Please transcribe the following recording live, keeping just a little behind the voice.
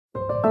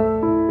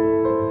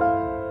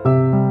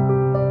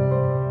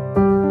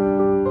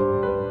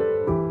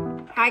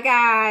Hi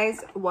guys,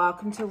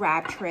 welcome to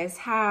Rapturous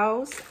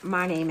House.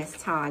 My name is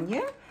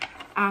Tanya.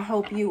 I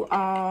hope you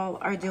all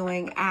are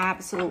doing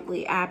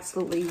absolutely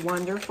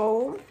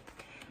wonderful.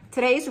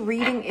 Today's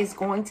reading is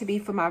going to be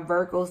for my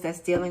Virgos that's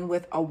dealing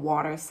with a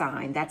water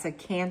sign. That's a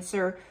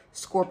Cancer,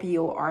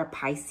 Scorpio, or a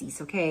Pisces,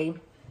 okay?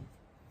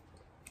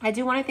 I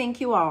do want to thank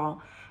you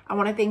all. I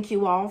want to thank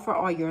you all for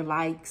all your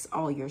likes,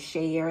 all your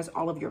shares,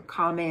 all of your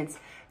comments.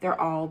 They're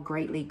all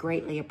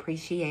greatly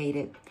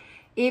appreciated.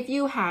 If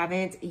you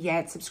haven't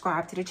yet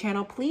subscribed to the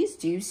channel, please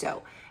do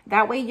so.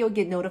 That way you'll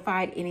get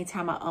notified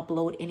anytime I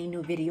upload any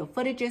new video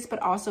footages, but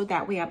also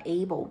that way I'm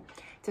able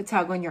to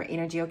tug on your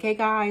energy. Okay,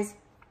 guys?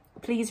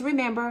 Please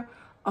remember,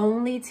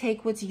 only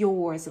take what's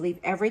yours. Leave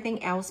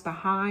everything else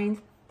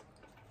behind.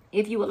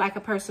 If you would like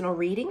a personal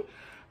reading,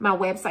 my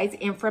website's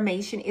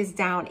information is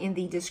down in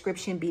the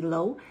description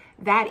below.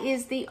 That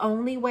is the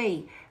only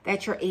way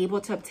that you're able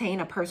to obtain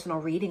a personal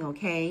reading,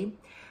 okay?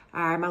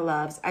 All right, my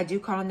loves. I do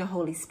call on the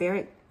Holy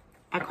Spirit.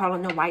 I call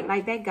on the white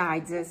light that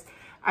guides us.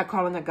 I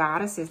call on the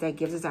goddesses that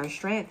gives us our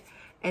strength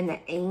and the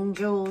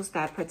angels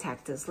that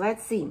protect us.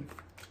 Let's see.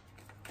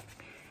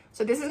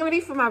 So this is going to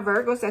be for my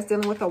Virgos that's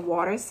dealing with a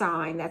water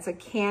sign. That's a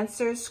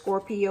Cancer,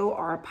 Scorpio,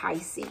 or a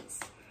Pisces.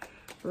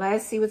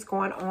 Let's see what's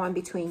going on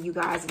between you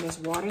guys and this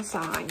water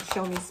sign.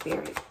 Show me,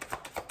 Spirit.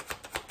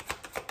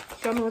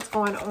 Show me what's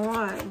going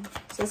on.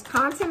 It says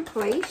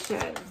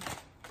contemplation.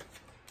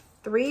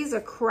 3 is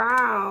a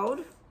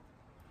crowd.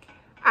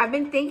 I've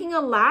been thinking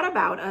a lot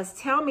about us.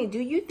 Tell me, do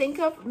you think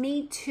of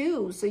me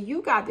too? So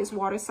you got this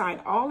water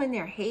sign all in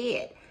their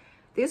head.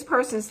 This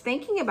person's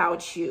thinking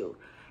about you.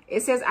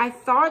 It says, I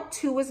thought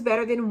 2 was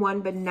better than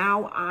 1, but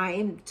now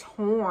I'm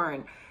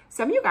torn.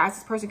 Some of you guys,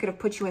 this person could have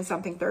put you in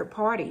something third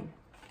party.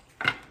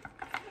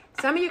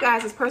 Some of you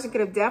guys, this person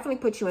could have definitely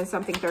put you in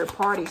something third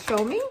party.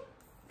 Show me.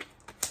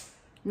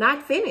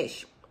 Not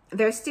finished.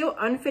 There's still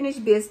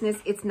unfinished business.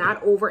 It's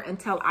not over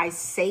until I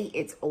say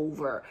it's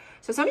over.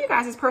 So some of you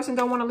guys, this person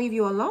don't want to leave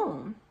you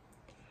alone.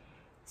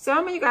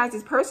 Some of you guys,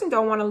 this person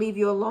don't want to leave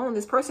you alone.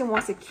 This person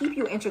wants to keep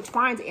you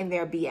intertwined in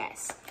their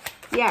BS.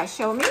 Yeah,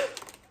 show me.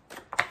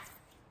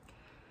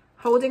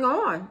 Holding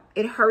on.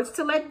 It hurts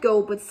to let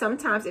go, but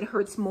sometimes it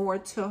hurts more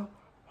to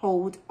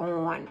hold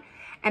on.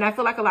 And I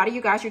feel like a lot of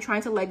you guys, you're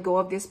trying to let go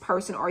of this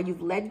person, or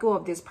you've let go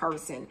of this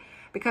person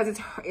because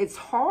it's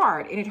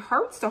hard and it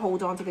hurts to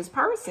hold on to this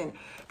person.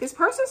 This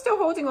person's still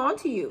holding on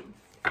to you.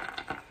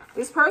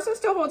 This person's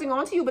still holding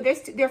on to you, but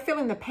they're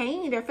feeling the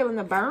pain. They're feeling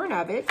the burn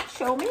of it.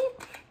 Show me.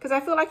 Because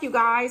I feel like you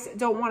guys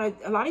don't want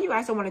to, a lot of you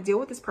guys don't want to deal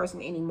with this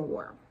person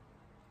anymore.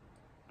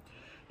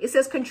 It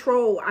says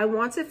control. I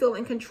want to feel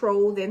in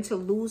control than to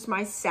lose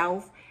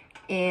myself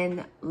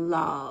in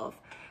love.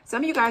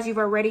 Some of you guys,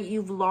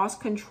 you've lost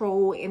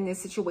control in this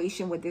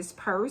situation with this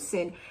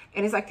person.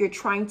 And it's like you're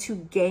trying to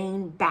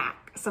gain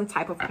back some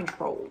type of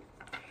control.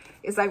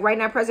 It's like right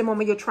now, present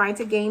moment, you're trying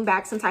to gain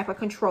back some type of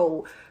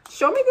control.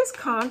 Show me this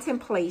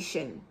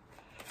contemplation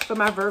for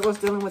my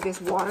Virgos dealing with this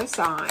water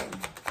sign.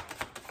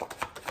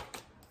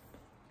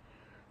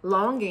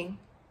 Longing.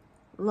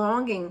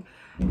 Longing.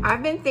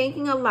 I've been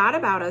thinking a lot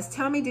about us.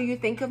 Tell me, do you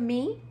think of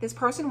me? This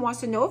person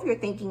wants to know if you're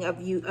thinking of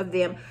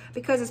them,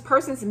 because this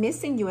person's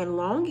missing you and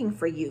longing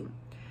for you.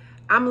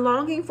 I'm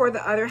longing for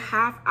the other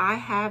half I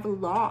have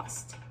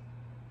lost.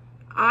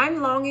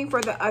 I'm longing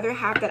for the other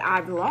half that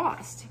I've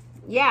lost.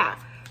 Yeah.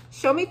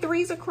 Show me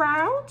 3's a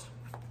crowd.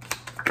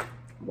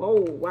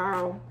 Whoa,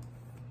 wow.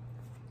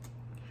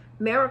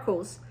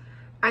 Miracles.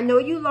 I know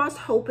you lost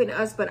hope in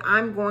us, but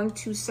I'm going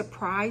to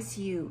surprise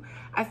you.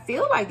 I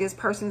feel like this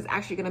person is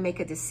actually going to make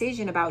a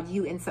decision about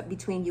you and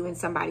between you and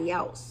somebody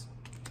else.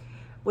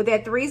 With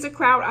that 3's a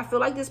crowd, I feel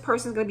like this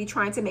person is going to be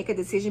trying to make a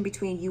decision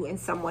between you and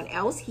someone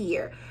else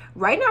here.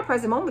 Right now,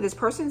 present moment, this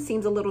person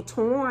seems a little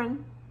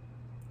torn.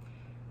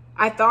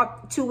 I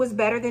thought 2 was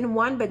better than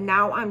 1, but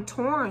now I'm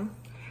torn.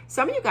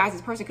 Some of you guys,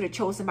 this person could have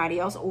chose somebody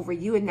else over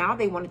you, and now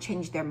they want to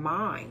change their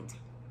mind.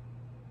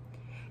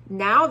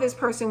 Now this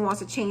person wants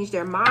to change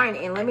their mind,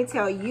 and let me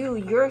tell you,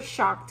 you're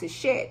shocked to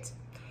shit.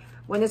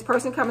 When this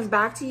person comes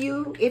back to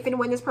you, if and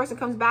when this person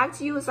comes back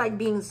to you, it's like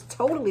being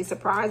totally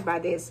surprised by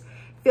this,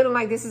 feeling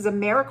like this is a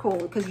miracle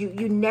because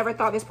you never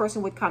thought this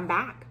person would come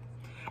back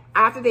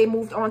after they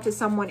moved on to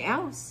someone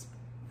else.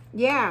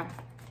 Yeah.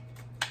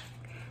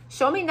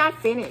 Show me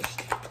not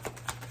finished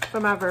for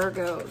my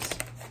Virgos.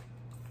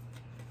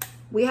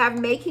 We have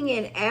making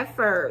an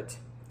effort,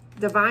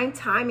 divine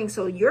timing.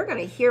 So you're going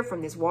to hear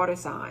from this water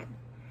sign.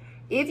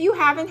 If you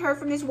haven't heard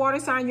from this water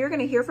sign, you're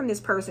going to hear from this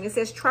person. It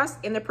says trust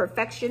in the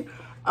perfection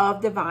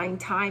of divine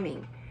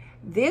timing.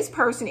 This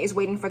person is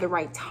waiting for the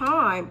right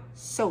time.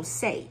 So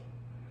say.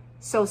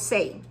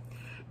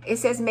 It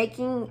says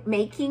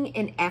making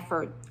an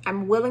effort.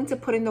 I'm willing to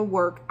put in the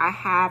work.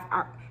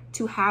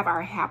 To have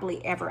our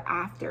happily ever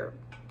after.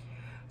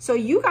 So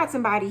you got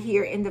somebody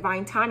here in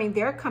divine timing.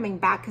 They're coming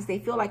back because they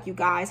feel like you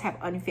guys have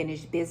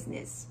unfinished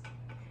business.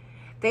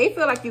 They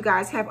feel like you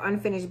guys have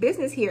unfinished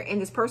business here,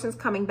 and this person's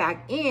coming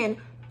back in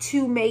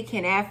to make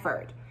an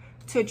effort.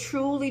 to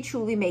truly,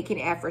 truly make an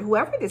effort.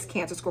 Whoever this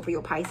Cancer,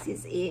 Scorpio,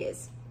 Pisces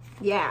is.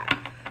 Yeah.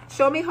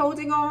 Show me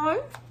holding on.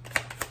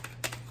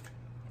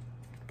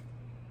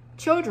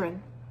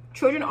 Children.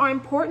 Children are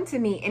important to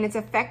me, and it's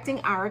affecting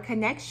our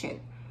connection.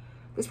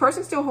 This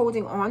person's still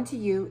holding on to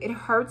you. It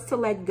hurts to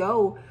let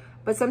go,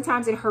 but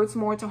sometimes it hurts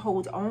more to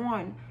hold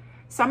on.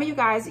 Some of you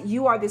guys,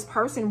 you are this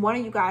person. One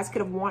of you guys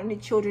could have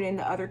wanted children and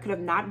the other could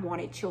have not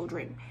wanted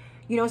children.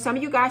 You know, some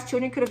of you guys,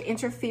 children could have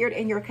interfered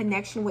in your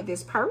connection with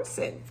this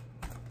person.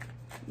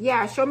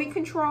 Yeah, show me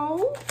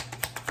control.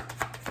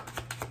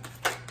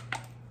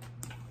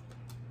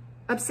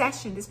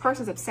 Obsession. This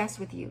person's obsessed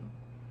with you.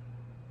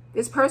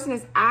 This person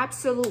is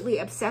absolutely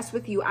obsessed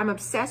with you. I'm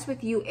obsessed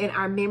with you in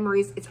our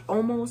memories. It's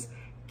almost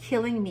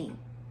killing me.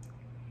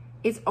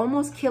 It's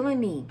almost killing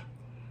me.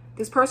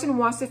 This person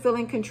wants to feel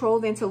in control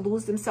than to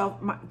lose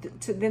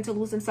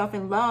themselves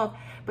in love,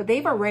 but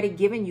they've already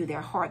given you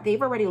their heart.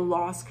 They've already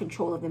lost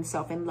control of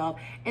themselves in love,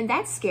 and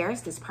that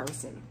scares this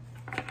person.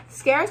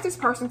 Scares this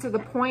person to the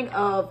point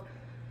of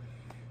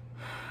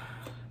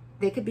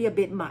they could be a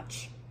bit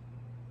much.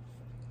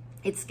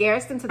 It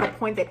scares them to the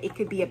point that it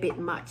could be a bit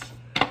much.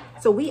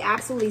 So we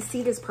absolutely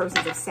see this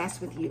person's obsessed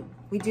with you.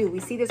 We do. We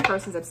see this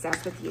person's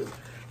obsessed with you.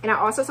 And I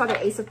also saw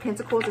the Ace of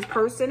Pentacles. This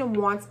person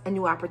wants a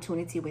new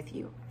opportunity with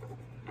you.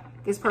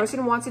 This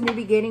person wants a new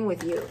beginning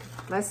with you.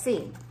 Let's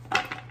see.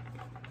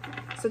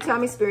 So tell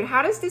me, Spirit,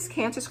 how does this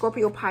Cancer,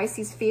 Scorpio,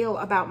 Pisces feel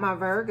about my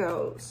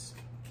Virgos?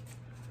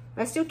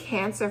 Let's do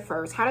Cancer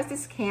first. How does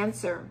this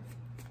Cancer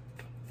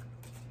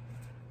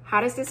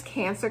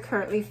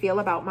currently feel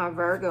about my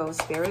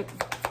Virgos, Spirit?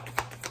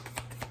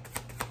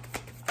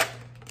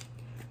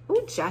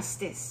 Ooh,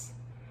 Justice.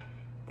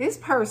 This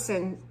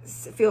person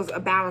feels a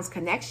balanced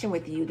connection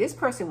with you. This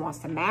person wants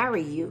to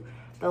marry you.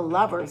 The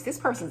Lovers. This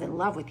person's in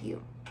love with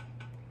you.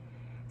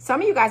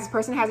 Some of you guys, this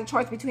person has a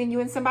choice between you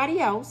and somebody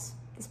else.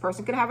 This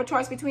person could have a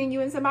choice between you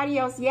and somebody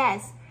else,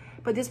 yes.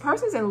 But this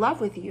person's in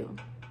love with you.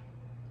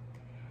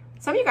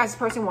 Some of you guys, this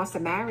person wants to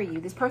marry you.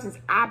 This person's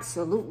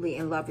absolutely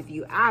in love with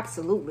you.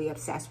 Absolutely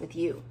obsessed with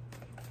you.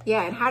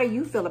 Yeah, and how do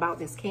you feel about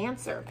this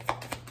Cancer?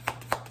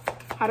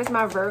 How does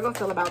my Virgo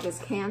feel about this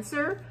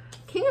Cancer?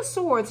 King of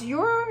Swords,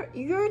 you're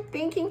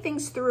thinking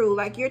things through.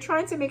 Like you're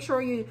trying to make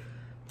sure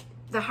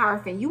the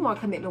Hierophant, you want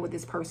commitment with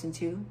this person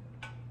too.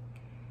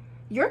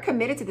 You're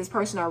committed to this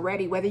person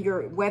already,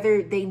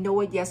 whether they know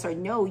it, yes or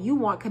no. You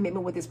want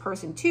commitment with this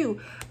person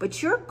too,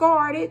 but you're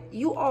guarded.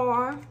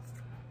 You're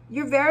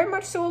very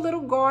much so a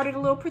little guarded, a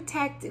little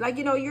protected. Like,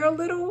 you know, you're a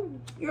little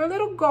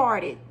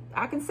guarded.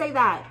 I can say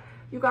that.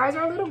 You guys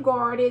are a little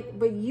guarded,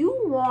 but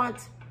you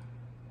want,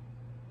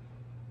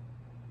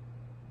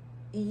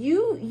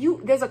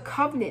 there's a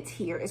covenant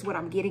here is what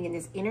I'm getting in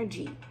this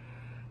energy.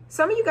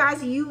 Some of you guys,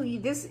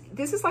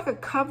 this is like a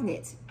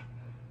covenant.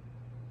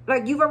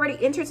 Like you've already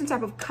entered some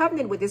type of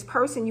covenant with this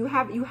person. You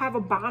have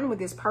a bond with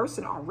this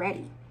person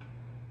already.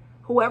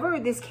 Whoever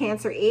this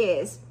Cancer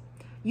is,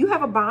 you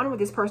have a bond with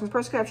this person. This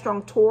person could have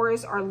strong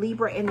Taurus or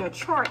Libra in their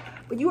chart,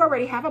 but you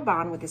already have a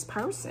bond with this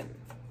person.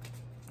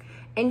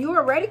 And you're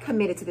already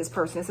committed to this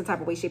person in some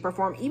type of way, shape, or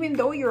form, even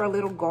though you're a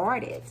little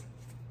guarded.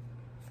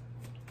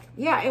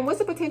 Yeah, and what's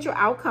the potential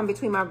outcome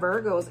between my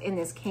Virgos and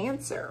this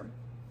Cancer?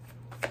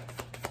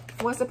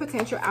 What's the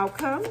potential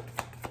outcome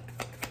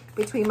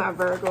between my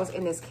Virgos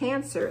and this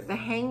Cancer? The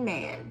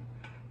Hangman,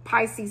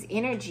 Pisces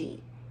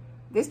energy.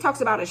 This talks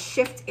about a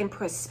shift in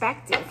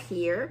perspective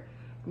here.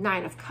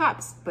 9 of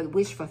Cups, but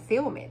wish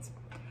fulfillment.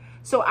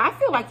 So I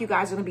feel like you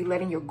guys are going to be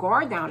letting your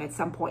guard down at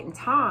some point in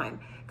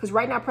time. Because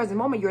right now, present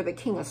moment, you're the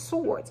King of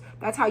Swords.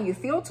 That's how you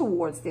feel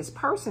towards this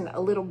person.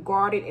 A little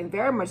guarded and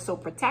very much so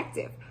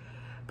protective.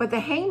 But the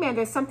Hangman,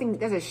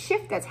 there's a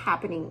shift that's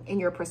happening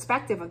in your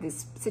perspective of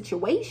this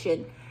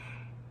situation.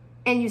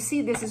 And you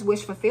see this is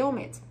wish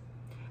fulfillment.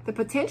 The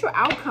potential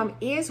outcome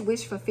is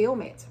wish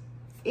fulfillment.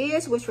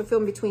 Is wish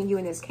fulfillment between you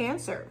and this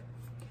Cancer.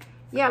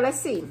 Yeah, let's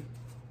see.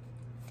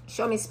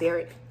 Show me,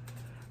 Spirit.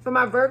 For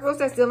my Virgos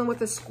that's dealing with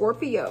a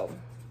Scorpio,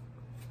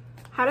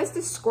 how does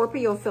this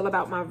Scorpio feel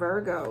about my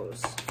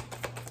Virgos?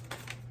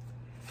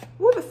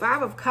 Ooh, the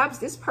 5 of Cups.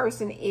 This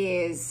person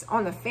is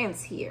on the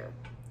fence here.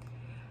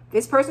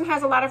 This person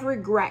has a lot of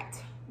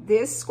regret.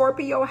 This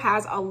Scorpio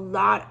has a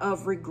lot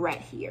of regret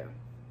here.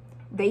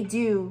 They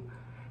do.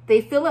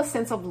 They feel a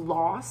sense of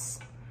loss.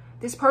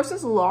 This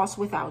person's lost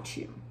without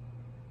you.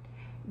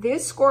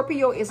 This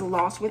Scorpio is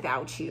lost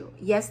without you.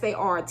 Yes, they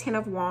are a 10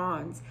 of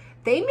Wands.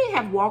 They may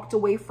have walked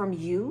away from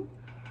you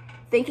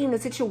thinking the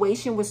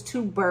situation was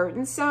too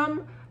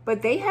burdensome,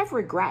 but they have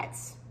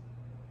regrets.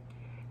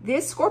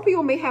 This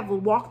Scorpio may have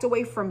walked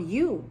away from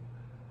you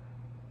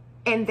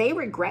and they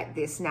regret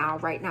this now,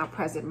 right now,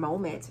 present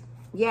moment.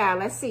 Yeah,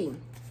 let's see.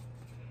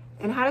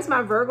 And how does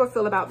my Virgo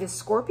feel about this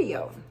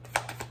Scorpio?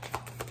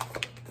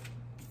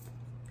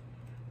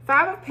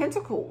 5 of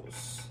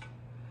Pentacles.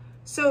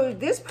 So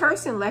this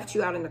person left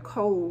you out in the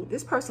cold.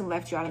 This person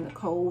left you out in the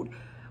cold.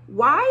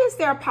 Why is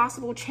there a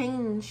possible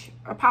change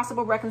or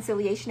possible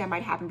reconciliation that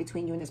might happen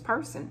between you and this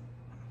person?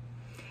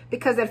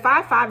 Because that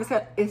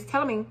 5-5 is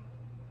telling me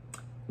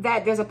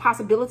that there's a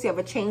possibility of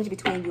a change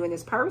between you and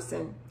this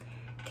person,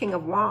 King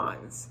of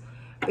Wands,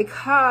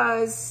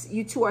 because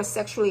you two are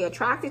sexually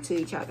attracted to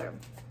each other.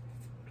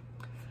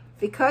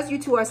 Because you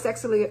two are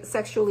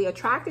sexually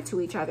attracted to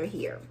each other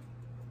here.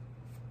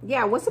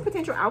 Yeah, what's the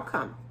potential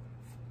outcome?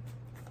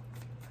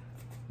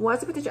 What's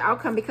the potential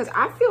outcome? Because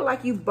I feel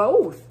like you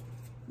both,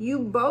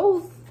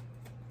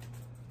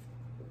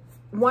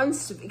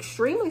 one's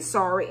extremely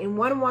sorry and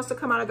one wants to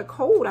come out of the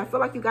cold. I feel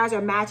like you guys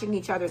are matching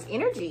each other's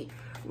energy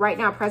right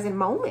now, present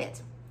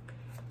moment.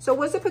 So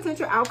what's the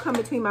potential outcome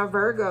between my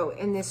Virgo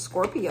and this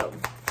Scorpio?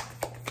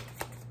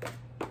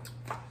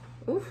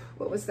 Oof,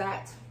 what was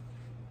that?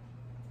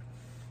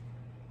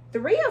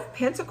 Three of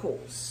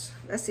Pentacles.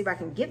 Let's see if I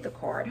can get the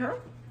card, huh?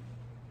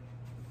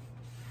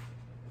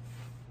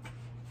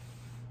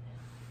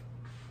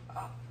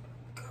 Oh,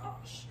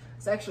 gosh.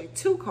 It's actually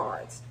two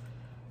cards.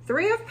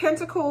 Three of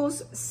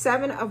Pentacles,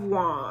 Seven of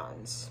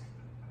Wands.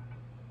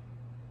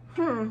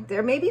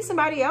 There may be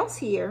somebody else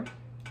here.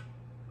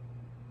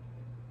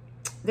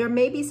 There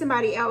may be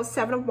somebody else.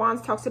 Seven of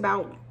Wands talks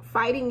about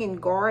fighting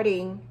and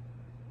guarding.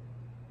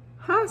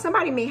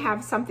 Somebody may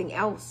have something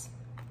else.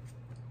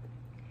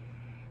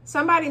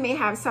 Somebody may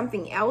have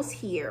something else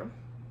here.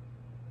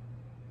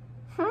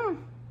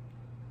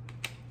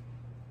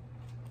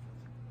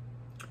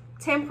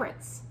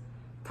 Temperance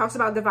talks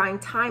about divine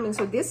timing.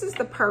 So this is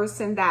the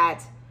person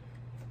that,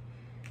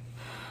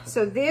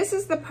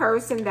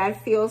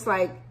 feels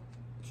like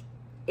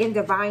in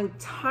divine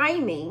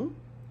timing,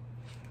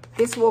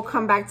 this will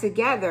come back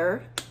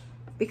together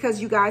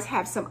because you guys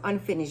have some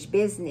unfinished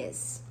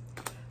business.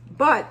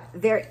 But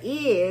there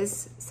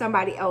is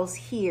somebody else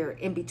here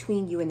in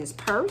between you and this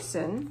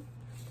person.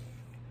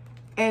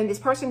 And this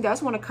person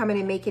does want to come in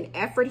and make an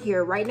effort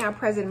here. Right now,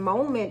 present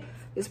moment,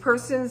 this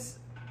person's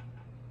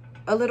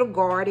a little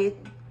guarded.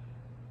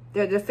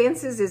 Their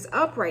defenses is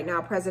up right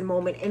now, present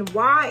moment. And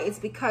why? It's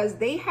because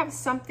they have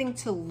something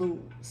to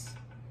lose.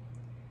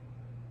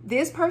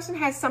 This person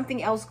has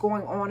something else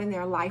going on in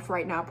their life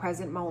right now,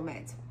 present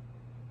moment.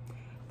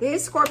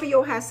 This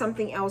Scorpio has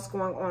something else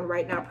going on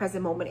right now,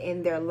 present moment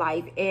in their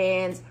life.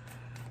 And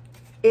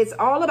it's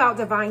all about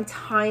divine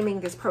timing.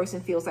 This person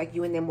feels like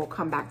you and them will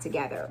come back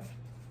together.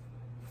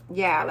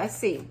 Yeah, let's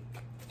see.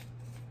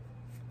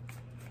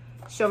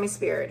 Show me,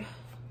 Spirit.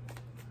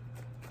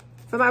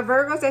 For my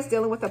Virgos that's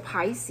dealing with a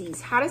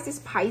Pisces, how does this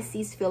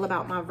Pisces feel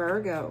about my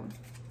Virgo?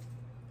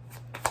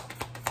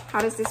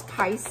 How does this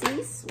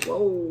Pisces?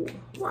 Whoa,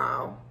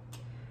 wow.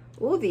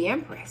 Ooh, the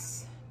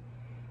Empress.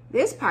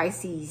 This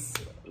Pisces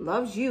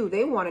loves you.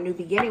 They want a new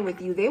beginning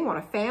with you. They want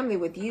a family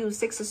with you.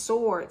 Six of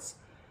Swords.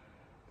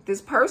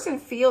 This person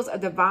feels a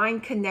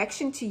divine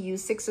connection to you.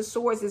 Six of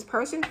Swords. This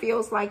person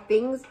feels like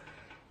things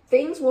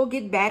will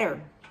get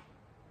better.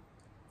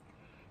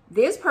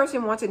 This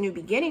person wants a new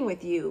beginning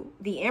with you.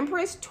 The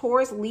Empress,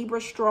 Taurus,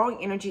 Libra,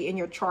 strong energy in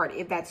your chart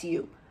if that's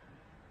you.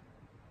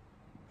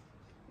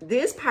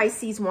 This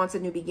Pisces wants a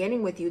new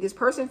beginning with you. This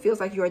person feels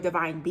like you're a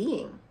divine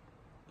being.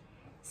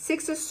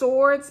 Six of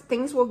Swords,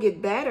 things will get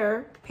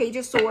better. Page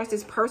of Swords,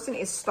 this person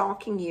is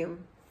stalking you.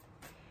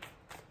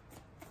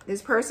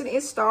 This person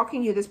is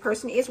stalking you. This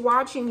person is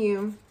watching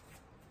you.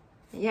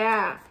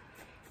 Yeah.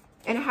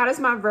 And how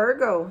does my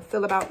Virgo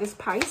feel about this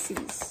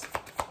Pisces?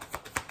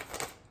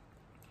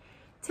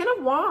 Ten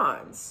of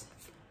Wands.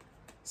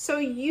 So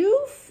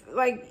you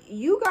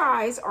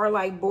guys are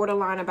like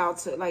borderline about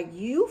to, like,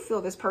 you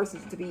feel this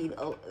person to be,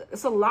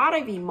 it's a lot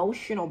of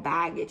emotional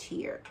baggage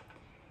here.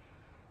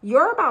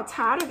 You're about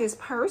tired of this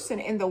person,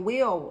 and the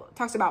wheel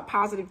talks about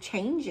positive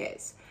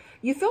changes.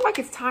 You feel like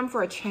it's time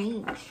for a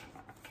change.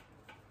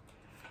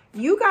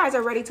 You guys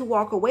are ready to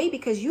walk away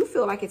because you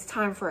feel like it's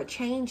time for a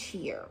change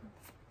here.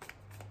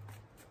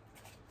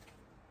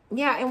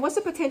 Yeah, and what's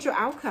the potential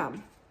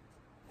outcome?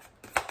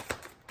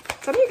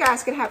 Some of you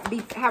guys could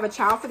have a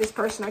child for this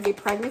person or get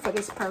pregnant for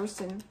this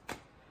person.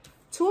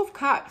 Two of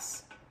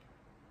Cups.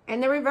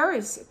 And the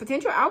reverse.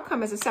 Potential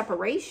outcome is a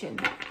separation.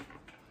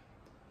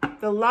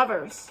 The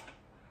Lovers.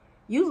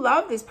 You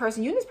love this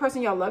person. You and this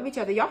person, y'all love each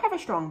other. Y'all have a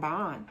strong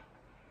bond.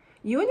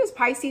 You and this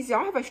Pisces,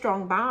 y'all have a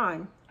strong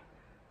bond.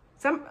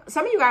 Some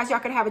of you guys, y'all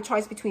could have a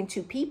choice between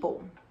two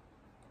people.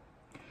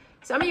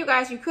 Some of you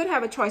guys, you could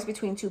have a choice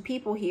between two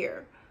people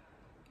here.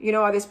 You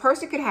know, or this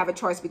person could have a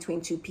choice between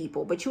two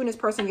people. But you and this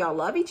person, y'all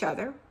love each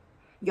other.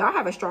 Y'all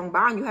have a strong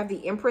bond. You have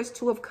the Empress,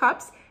 Two of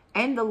Cups,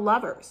 and the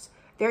Lovers.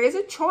 There is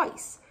a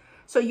choice.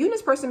 So you and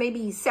this person may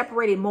be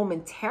separated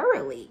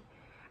momentarily.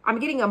 I'm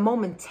getting a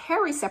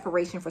momentary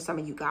separation for some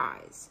of you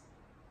guys.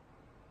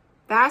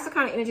 That's the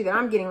kind of energy that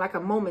I'm getting, like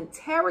a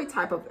momentary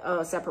type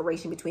of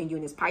separation between you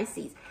and this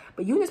Pisces.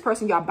 But you and this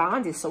person, y'all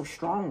bond is so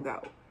strong,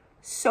 though.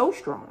 So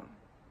strong.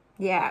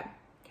 Yeah.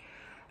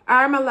 All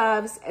right, my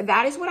loves,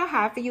 that is what I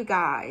have for you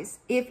guys.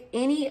 If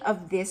any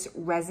of this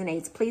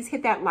resonates, please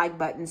hit that like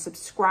button.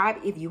 Subscribe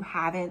if you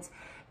haven't.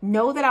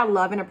 Know that I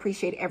love and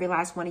appreciate every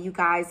last one of you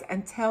guys.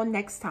 Until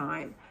next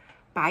time,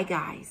 bye,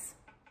 guys.